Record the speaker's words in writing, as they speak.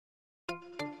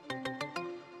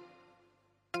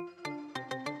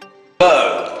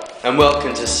and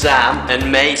welcome to Sam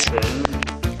and Mason's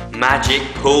Magic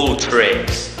Pool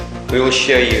Tricks. We will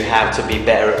show you how to be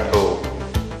better at pool.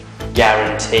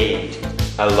 Guaranteed,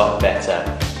 a lot better.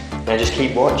 Now just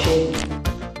keep watching.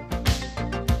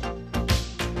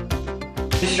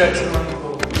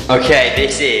 Okay,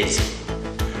 this is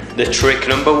the trick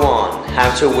number 1.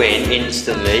 How to win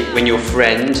instantly when your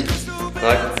friend,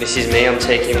 like this is me, I'm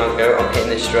taking my go, I'm hitting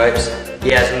the stripes. He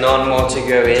has none more to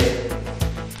go in.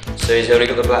 So he's only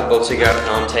got the black ball to go, and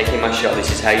I'm taking my shot. This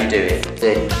is how you do it.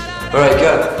 See? Alright,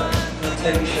 go.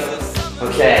 Take a shot.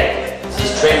 Okay, this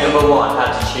is trick number 1,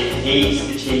 how to cheat. He's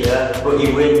the cheater, but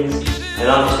he wins. And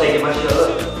I'm just taking my shot.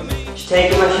 Look. Just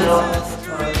taking my shot.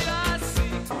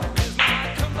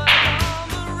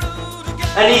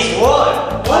 And he's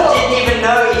won! What? I didn't even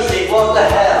notice it, what the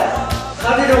hell?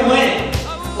 How did I win?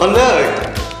 Oh no!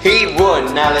 He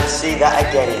won, now let's see that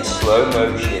again in slow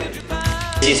motion.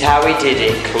 This is how he did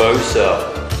it, close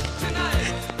up.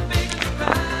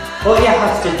 What you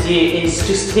have to do is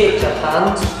just take your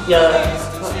hand.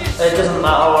 It doesn't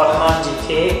matter what hand you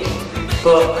take,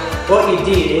 but what you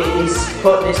do is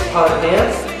put this part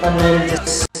here and then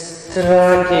just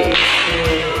drag it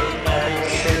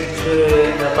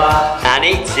through the back. And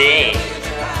it's in.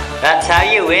 That's how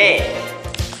you win.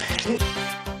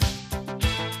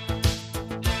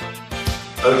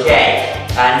 Okay,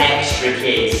 our next trick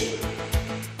is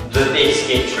the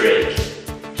biscuit trick.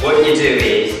 What you do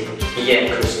is, you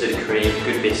get custard cream,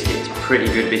 good biscuit, it's a pretty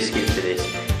good biscuit for this.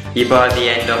 You bite the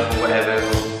end off or whatever,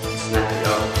 or snap it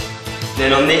off.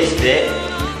 Then on this bit,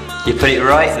 you put it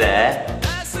right there,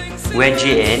 wedge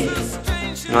it in,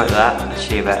 like that, I'll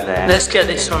show you back there. Let's get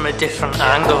this from a different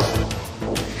angle.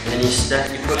 And you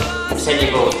send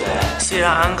your balls there. See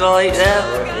that angle right there?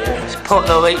 Just put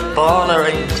the white ball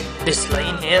around this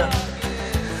line here.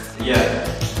 Yeah.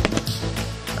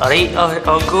 Alright,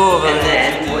 I'll go over And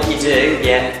there. then what you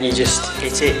do, you just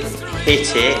hit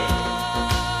it,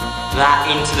 that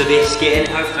into the biscuit and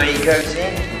hopefully it goes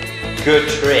in. Good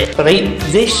trick. Right,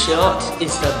 this shot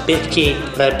is the Bicky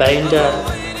Rebounder.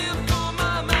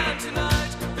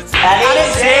 And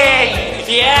it's in!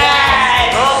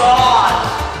 Yes! Come on!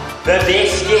 The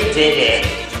biscuit did it.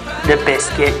 The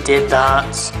biscuit did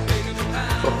that.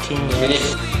 Fucking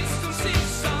yes.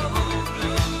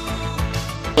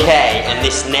 Okay, and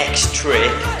this next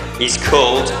trick is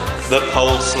called the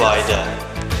pole slider.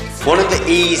 One of the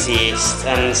easiest,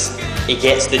 and it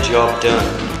gets the job done.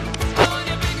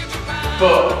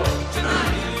 But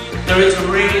there is a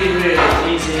really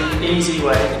easy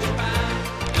way.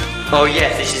 Oh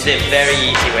yeah, this is a very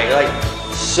easy way, like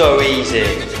so easy.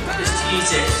 Just to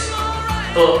use this.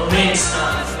 But me and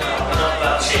Sam, no, we're not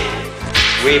that cheap.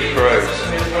 We're pros.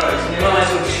 We're pros. You might as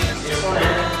well use this one,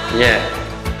 eh? Yeah,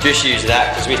 just use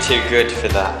that because we're too good for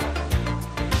that.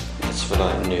 That's what I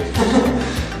knew.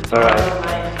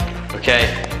 Alright. Okay,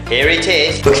 here it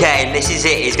is. Okay, and this is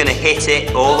it. He's going to hit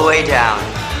it all the way down.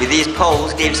 With these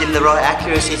poles, gives him the right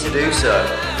accuracy to do so.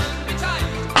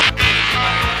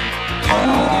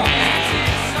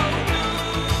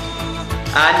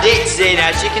 And it's in,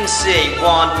 as you can see.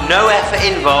 No effort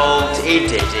involved. He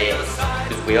did it.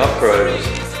 Because we are pros.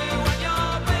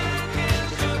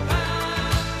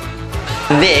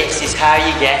 This is how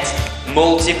you get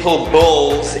multiple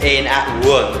balls in at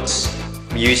once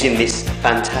using this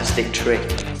fantastic trick.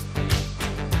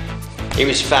 It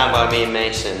was found by me and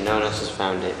Mason, no one else has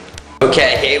found it.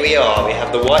 Okay, here we are. We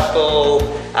have the white ball,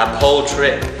 our pole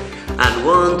trick, and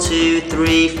 1, 2,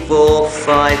 3, 4,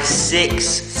 5, 6,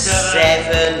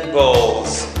 7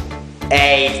 balls.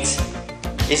 8.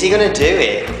 Is he gonna do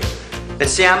it?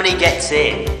 Let's see how many he gets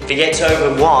in. If he gets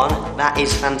over 1, that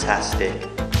is fantastic.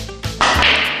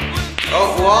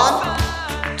 Oh,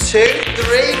 1, 2,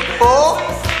 3, 4,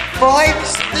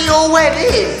 5, they all went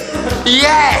in!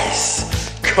 Yes!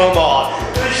 Come on!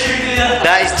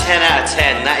 That is 10 out of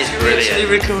 10, that is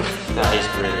brilliant. That is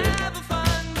brilliant.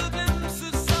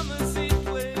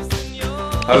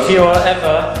 If you are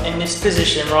ever in this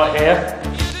position right here,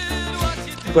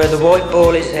 where the white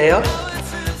ball is here,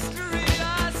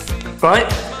 right?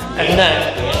 And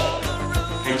then,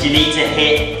 and you need to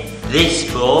hit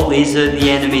this ball, these are the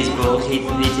enemy's balls, you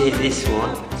need to hit this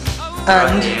one.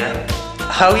 And right,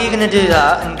 how you're going to do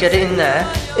that and get it in there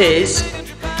is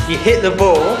you hit the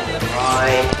ball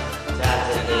right down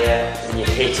to here, and you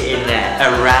hit it in there,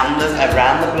 around the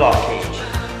blockage.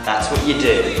 That's what you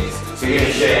do. We're going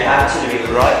to show you how to do it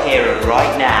right here and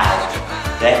right now.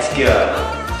 Let's go.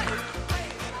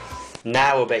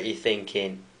 Now I bet you're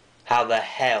thinking, how the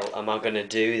hell am I going to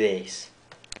do this?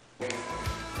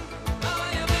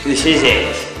 This is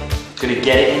it. Gonna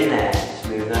get it in there. Just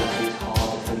move that a bit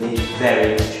harder for me.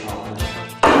 Very much harder.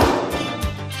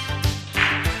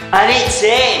 And it's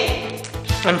in!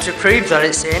 And to prove that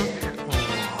it's in,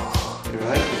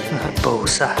 Right. that ball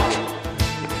sack.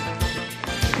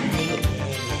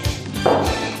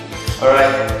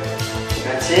 Alright,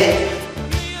 that's it.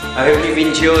 I hope you've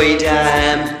enjoyed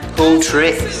pool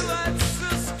tricks.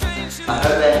 I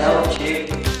hope that helped you.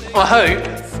 I hope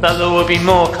that there will be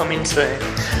more coming soon.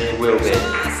 There will be.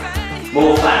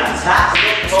 More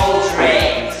fantastic pool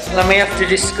tricks. Then we have to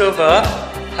discover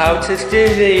how to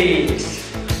do these.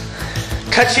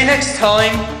 Catch you next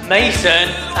time, Mason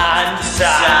and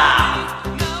Sam.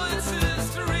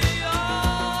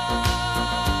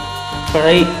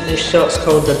 Right, this shot's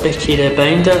called the Bicky the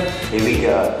Bounder. Here we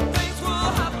go.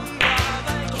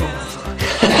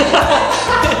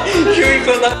 Should we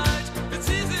put that?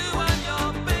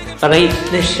 Right,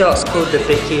 this shot's called the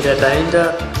Bicky the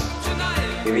Bounder.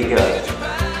 Here we go.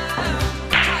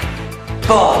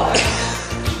 Ball.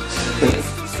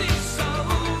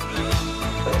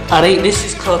 Alright, this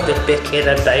is called the Bicky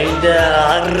the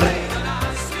Bounder.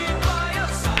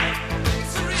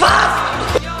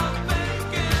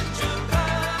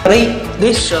 Right,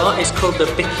 this shot is called the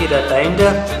Bicky the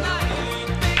Bounder.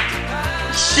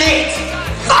 Shit!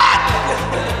 Fuck!